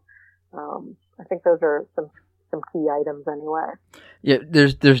made. I think those are some key items anyway. Yeah,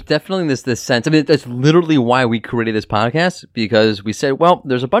 there's definitely this sense. I mean, that's literally why we created this podcast, because we said, well,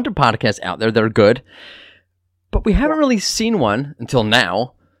 there's a bunch of podcasts out there that are good, but we haven't really seen one until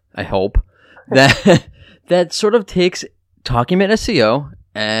now, I hope, that sort of takes talking about SEO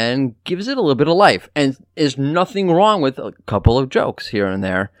and gives it a little bit of life. And there's nothing wrong with a couple of jokes here and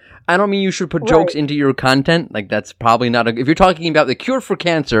there. I don't mean you should put jokes into your content. Like, that's probably not if you're talking about the cure for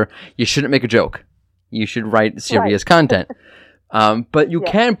cancer, you shouldn't make a joke. You should write serious content. But you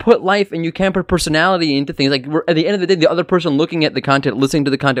can put life and you can put personality into things. Like, at the end of the day, the other person looking at the content, listening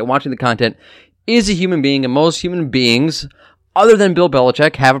to the content, watching the content is a human being. And most human beings, other than Bill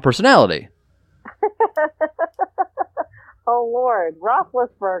Belichick, have a personality. Oh, Lord.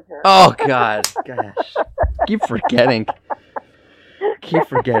 Roethlisberger. Oh, God. Gosh. Keep forgetting.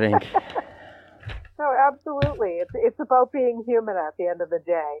 No, absolutely. It's about being human at the end of the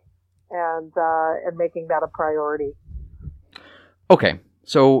day, and making that a priority. Okay,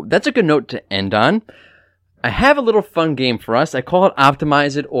 so that's a good note to end on. I have a little fun game for us. I call it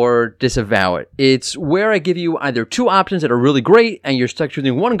Optimize It or Disavow It. It's where I give you either two options that are really great and you're stuck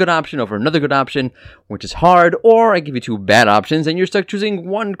choosing one good option over another good option, which is hard, or I give you two bad options and you're stuck choosing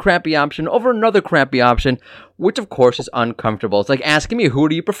one crappy option over another crappy option, which of course is uncomfortable. It's like asking me, who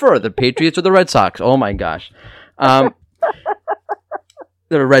do you prefer, the Patriots or the Red Sox? Oh my gosh. The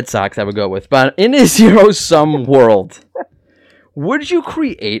Red Sox I would go with. But in a zero-sum world, would you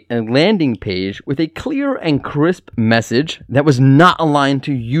create a landing page with a clear and crisp message that was not aligned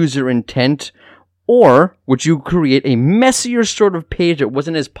to user intent? Or would you create a messier sort of page that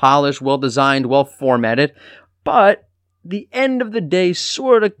wasn't as polished, well-designed, well-formatted, but the end of the day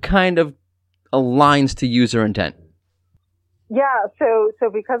sort of kind of aligns to user intent? Yeah, so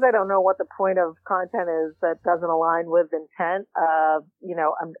because I don't know what the point of content is that doesn't align with intent,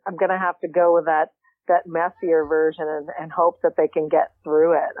 I'm going to have to go with that messier version and hope that they can get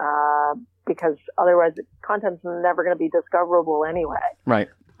through it, because otherwise the content's never going to be discoverable anyway. Right.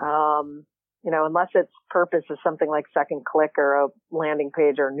 Unless its purpose is something like second click or a landing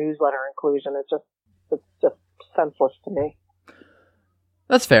page or newsletter inclusion, it's just senseless to me.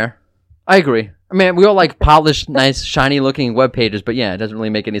 That's fair. I agree. I mean, we all like polished, nice, shiny looking web pages, but yeah, it doesn't really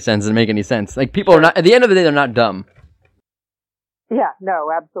make any sense. Doesn't make any sense. Like, people are not, at the end of the day, they're not dumb. Yeah, no,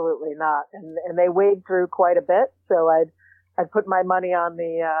 absolutely not. And they wade through quite a bit, so I'd put my money on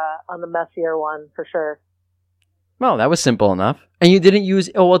the messier one for sure. Well, that was simple enough. And you didn't use,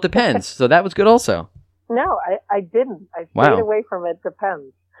 well, it depends, so that was good also. No, I didn't. I stayed away from it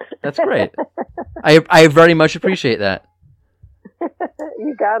depends. That's great. I very much appreciate that.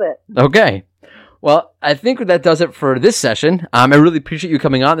 You got it. Okay. Well, I think that does it for this session. I really appreciate you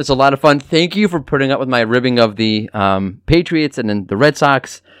coming on. It's a lot of fun. Thank you for putting up with my ribbing of the Patriots and then the Red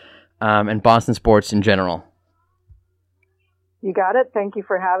Sox and Boston sports in general. You got it. Thank you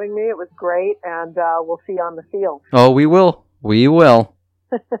for having me. It was great, and we'll see you on the field. Oh, we will. We will.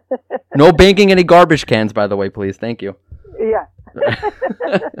 No banking any garbage cans, by the way, please. Thank you. Yeah.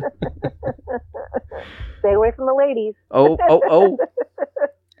 Stay away from the ladies. Oh.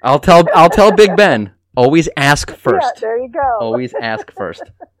 I'll tell Big Ben. Always ask first. Yeah, there you go. Always ask first.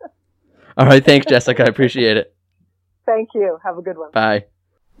 All right, thanks, Jessica. I appreciate it. Thank you. Have a good one. Bye.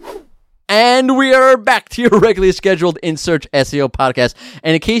 And we are back to your regularly scheduled In Search SEO podcast.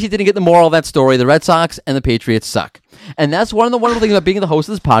 And in case you didn't get the moral of that story, the Red Sox and the Patriots suck. And that's one of the wonderful things about being the host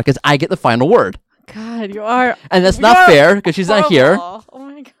of this podcast. I get the final word. God, you are... And that's not fair because she's not here. Oh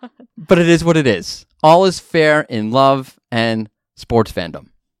my God. But it is what it is. All is fair in love and sports fandom.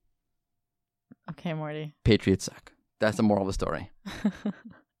 Okay, Morty. Patriots suck. That's the moral of the story.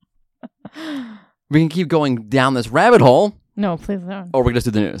 We can keep going down this rabbit hole. No, please don't. Or we can just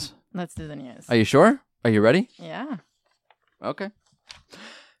do the news. Let's do the news. Are you sure? Are you ready? Yeah. Okay.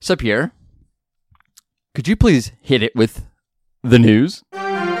 So, Pierre, could you please hit it with the news?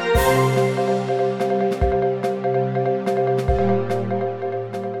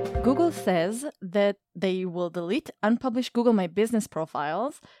 Google says that they will delete unpublished Google My Business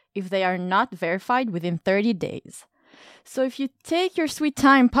profiles if they are not verified within 30 days. So if you take your sweet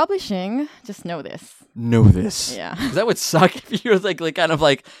time publishing, just know this. Know this. Yeah. That would suck if you're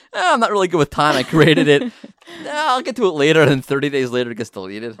I'm not really good with time. I created it. I'll get to it later, and then 30 days later it gets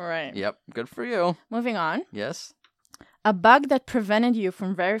deleted. Right. Yep. Good for you. Moving on. Yes. A bug that prevented you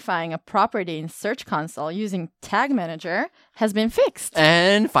from verifying a property in Search Console using Tag Manager has been fixed.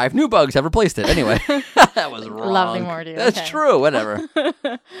 And 5 new bugs have replaced it. Anyway, that was wrong. Lovely, Morty. That's true. Whatever.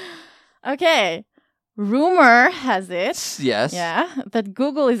 Okay. Rumor has it, yes, that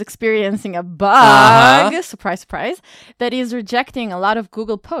Google is experiencing a bug, surprise, surprise, that is rejecting a lot of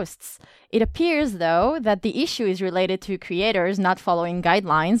Google posts. It appears, though, that the issue is related to creators not following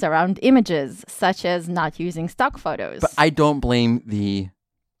guidelines around images, such as not using stock photos. But I don't blame the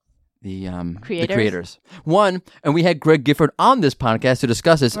creators. One, and we had Greg Gifford on this podcast to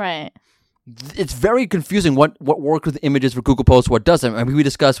discuss this. Right. It's very confusing what works with images for Google Posts, what doesn't. I mean, we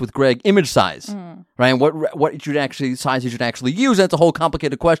discussed with Greg image size, right? And what size you should actually use. That's a whole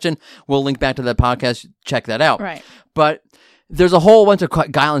complicated question. We'll link back to that podcast. Check that out. Right. But there's a whole bunch of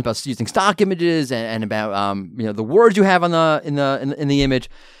guidelines about using stock images and about the words you have on in the image.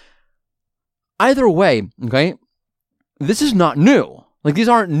 Either way, okay, this is not new. Like, these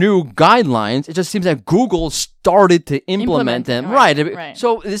aren't new guidelines. It just seems that Google started to implement them. Right.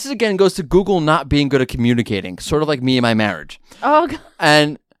 So this is, again, goes to Google not being good at communicating, sort of like me and my marriage. Oh, God.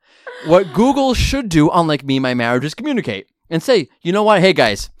 And what Google should do, unlike me and my marriage, is communicate and say, you know what? Hey,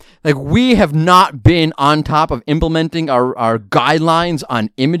 guys, like, we have not been on top of implementing our guidelines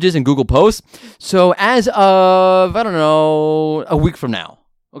on images in Google Posts. So as of, I don't know, a week from now.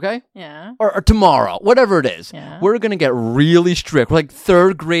 Okay? Yeah. Or tomorrow, whatever it is. Yeah. We're going to get really strict. We're like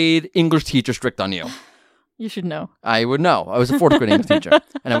 3rd grade English teacher strict on you. You should know. I would know. I was a 4th grade English teacher.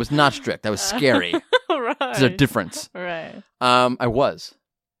 And I was not strict. I was scary. Right. There's a difference. Right. I was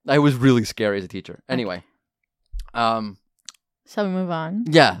really scary as a teacher. Anyway. Shall we move on?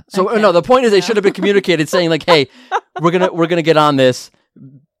 Yeah. So Okay. no, the point is they should have been communicated saying like, hey, we're gonna get on this.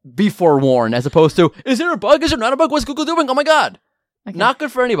 Be forewarned, as opposed to, is there a bug? Is there not a bug? What's Google doing? Oh my God. Okay. Not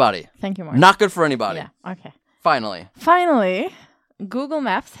good for anybody. Thank you, Mark. Not good for anybody. Yeah, okay. Finally, Google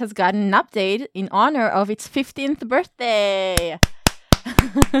Maps has gotten an update in honor of its 15th birthday.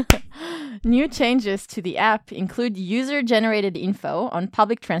 New changes to the app include user-generated info on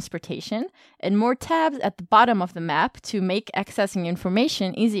public transportation and more tabs at the bottom of the map to make accessing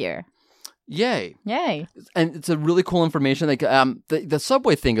information easier. Yay. And it's a really cool information. Like the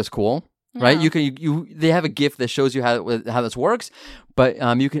subway thing is cool. Right, they have a GIF that shows you how this works, but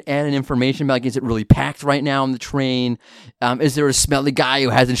you can add in information about, like, is it really packed right now on the train? Is there a smelly guy who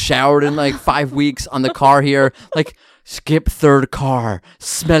hasn't showered in like 5 weeks on the car here? Like, skip 3rd car,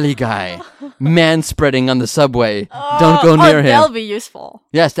 smelly guy, man spreading on the subway. Don't go near him. That'll be useful.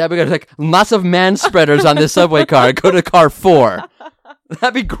 Yes, that'd be good. Like, lots of man spreaders on this subway car. Go to car 4.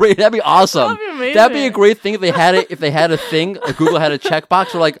 That'd be great. That'd be awesome. That'd be amazing. That'd be a great thing if they had it. If they had a thing, like Google had a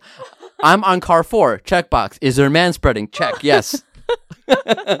checkbox where, like, I'm on car 4. Checkbox. Is there man spreading? Check. Yes.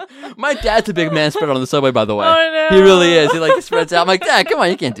 My dad's a big man spreader on the subway, by the way. Oh, no. He really is. He like spreads out. I'm like, Dad, come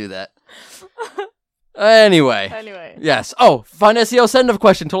on, you can't do that. Anyway. Yes. Oh, fun SEO send-off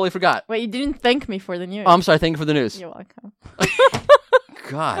question. Totally forgot. Wait, you didn't thank me for the news. Oh, I'm sorry. Thank you for the news. You're welcome.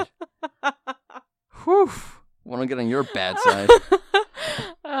 God. Whew. Want to get on your bad side.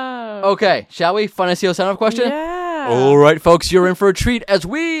 Okay, shall we? Fun SEO send-off question? Yeah. All right, folks, you're in for a treat as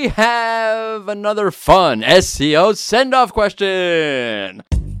we have another fun SEO send-off question.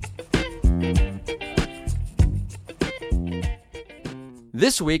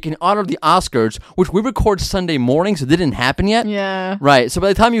 This week, in honor of the Oscars, which we record Sunday morning, so it didn't happen yet. Yeah. Right, so by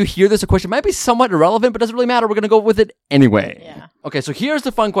the time you hear this, the question might be somewhat irrelevant, but doesn't really matter. We're going to go with it anyway. Yeah. Okay, so here's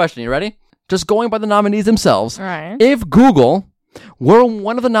the fun question. You ready? Just going by the nominees themselves. Right. If Google Were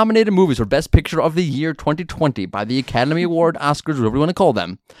one of the nominated movies for Best Picture of the Year 2020 by the Academy Award, Oscars, whatever you want to call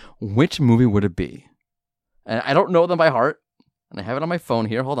them, which movie would it be? And I don't know them by heart, and I have it on my phone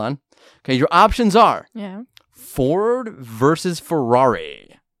here. Hold on. Okay, your options are Ford versus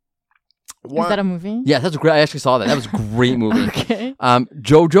Ferrari. Is that a movie? Yeah, that's great. I actually saw that. That was a great movie. Okay.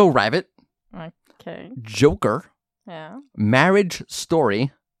 Jojo Rabbit. Okay. Joker. Yeah. Marriage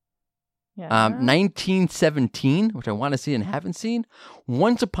Story. Yeah. 1917, which I want to see and haven't seen.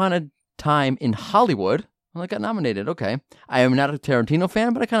 Once Upon a Time in Hollywood. Well, I got nominated. Okay. I am not a Tarantino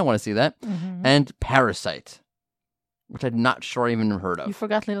fan, but I kind of want to see that. Mm-hmm. And Parasite, which I'm not sure I even heard of. You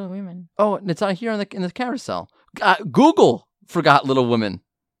forgot Little Women. Oh, it's not here in the carousel. Google forgot Little Women.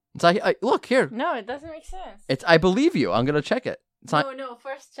 It's look here. No, it doesn't make sense. I believe you. I'm gonna check it. It's not. No,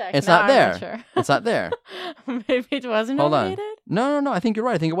 first check. It's not there. I'm not sure. It's not there. Maybe it wasn't nominated? No. I think you're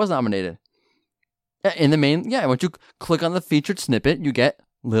right. I think it was nominated. In the main, once you click on the featured snippet, you get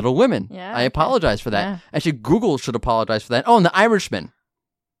Little Women. Yeah. I apologize for that. Yeah. Actually, Google should apologize for that. Oh, and The Irishman.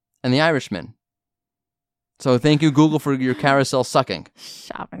 So thank you, Google, for your carousel sucking.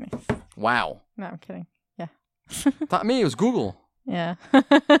 Chauvinist. Wow. No, I'm kidding. Yeah. Not me. It was Google. Yeah. All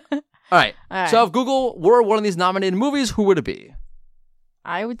right. So if Google were one of these nominated movies, who would it be?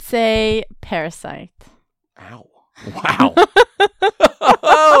 I would say Parasite. Ow. Wow.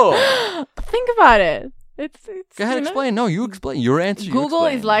 Oh. Think about it. It's Go ahead, explain. No, you explain. Your answer. Google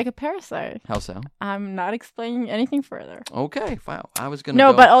is like a parasite. How so? I'm not explaining anything further. Okay. Wow. I was going to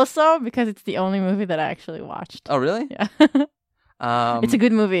No, but also because it's the only movie that I actually watched. Oh, really? Yeah. It's a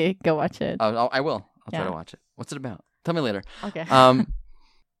good movie. Go watch it. I will. I'll try to watch it. What's it about? Tell me later. Okay. I'm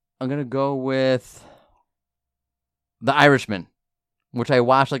going to go with The Irishman, which I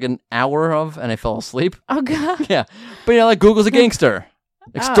watched like an hour of and I fell asleep. Oh, God. Yeah. But, like Google's a gangster.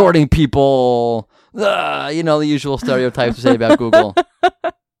 Extorting people. The usual stereotypes to say about Google.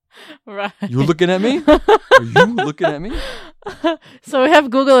 Right. You looking at me? Are you looking at me? So we have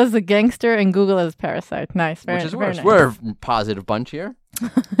Google as a gangster and Google as parasite. Nice. Which is worse. Nice. We're a positive bunch here.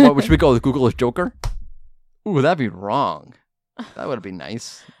 Which we go with Google as Joker? Ooh, that'd be wrong. That would be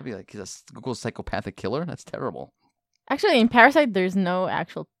nice. That'd be like he's a Google's psychopathic killer. That's terrible. Actually, in Parasite, there's no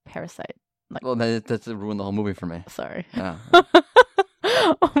actual parasite. Well, that's ruined the whole movie for me. Sorry. Yeah.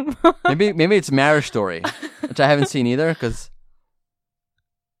 Maybe it's Marriage Story, which I haven't seen either because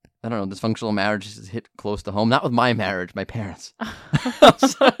I don't know. Dysfunctional marriage is hit close to home. Not with my marriage, my parents. I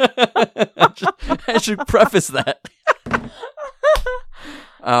should preface that.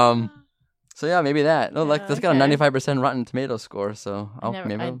 So yeah, maybe that. No, that's got a 95% Rotten Tomatoes score. So I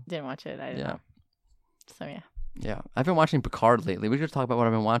didn't watch it. I didn't know. So yeah. Yeah, I've been watching Picard lately. We should talk about what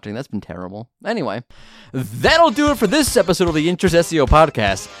I've been watching. That's been terrible. Anyway, that'll do it for this episode of the Interest SEO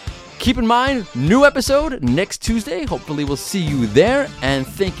Podcast. Keep in mind, new episode next Tuesday. Hopefully we'll see you there. And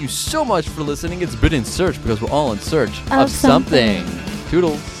thank you so much for listening. It's been In Search because we're all in search of something.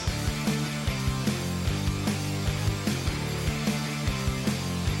 Toodles.